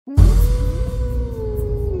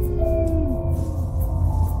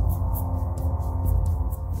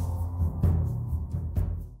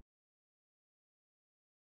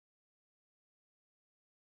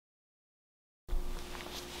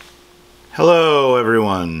Hello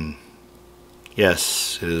everyone.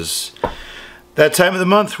 Yes, it is that time of the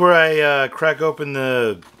month where I crack open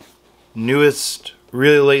the newest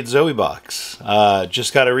really late Zobie box.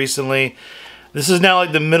 Just got it recently. This is now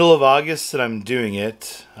like the middle of August that I'm doing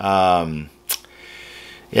it. Yeah,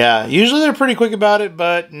 usually they're pretty quick about it,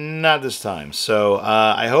 but not this time. So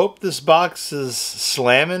I hope this box is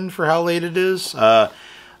slamming for how late it is. I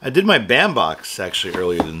did my BAM box actually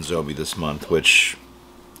earlier than Zobie this month, which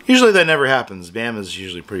usually that never happens. BAM is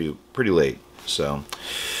usually pretty late. So,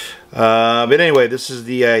 but anyway, this is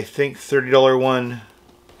the I think $30 one.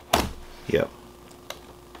 Yep.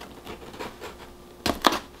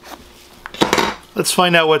 Let's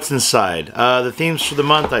find out what's inside. The themes for the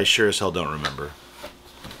month I sure as hell don't remember.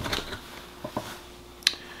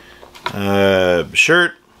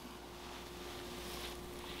 Shirt.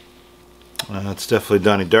 It's definitely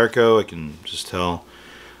Donnie Darko. I can just tell.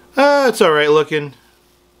 It's alright looking.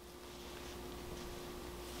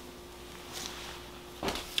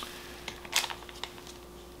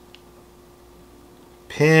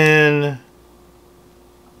 Pin.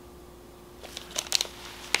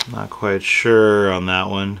 Not quite sure on that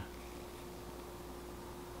one.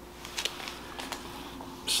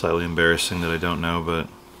 Slightly embarrassing that I don't know, but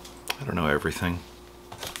I don't know everything.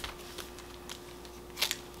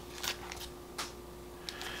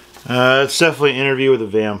 It's definitely an interview with a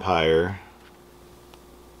vampire.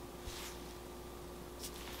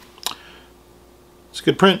 It's a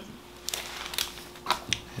good print.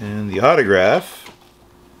 And the autograph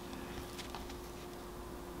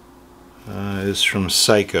is from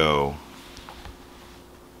Psycho.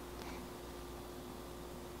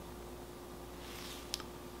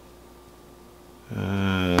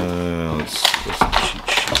 What's the cheat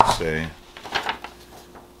sheet say?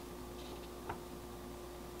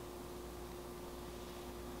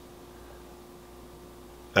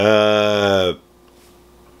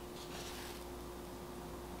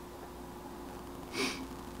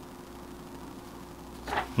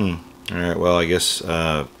 Alright, well, I guess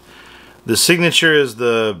the signature is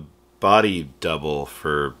the body double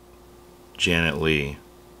for Janet Leigh.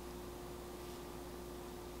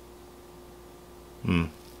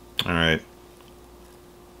 Alright.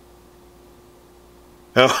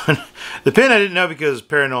 Oh, the pin I didn't know because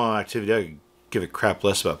Paranormal Activity. I could give a crap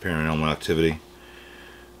less about Paranormal Activity.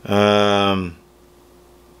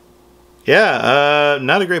 Yeah,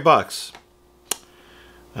 not a great box.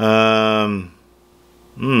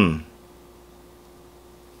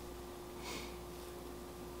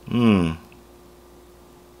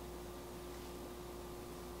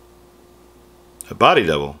 A body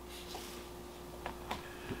double.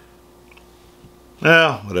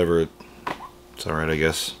 Well, whatever. It's alright, I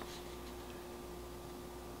guess.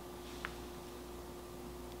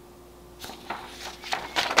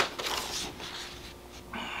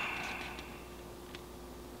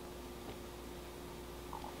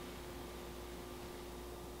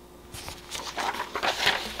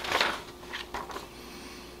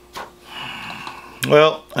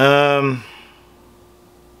 Well, that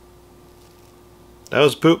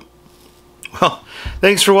was poop. Well,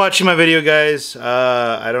 thanks for watching my video, guys.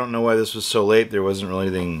 I don't know why this was so late. There wasn't really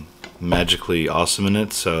anything magically awesome in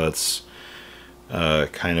it, so it's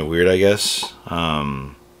kind of weird, I guess.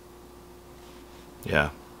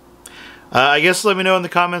 Yeah. I guess let me know in the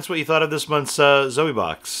comments what you thought of this month's Zobie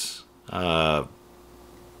box.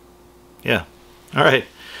 Yeah. All right.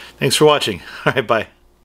 Thanks for watching. All right, bye.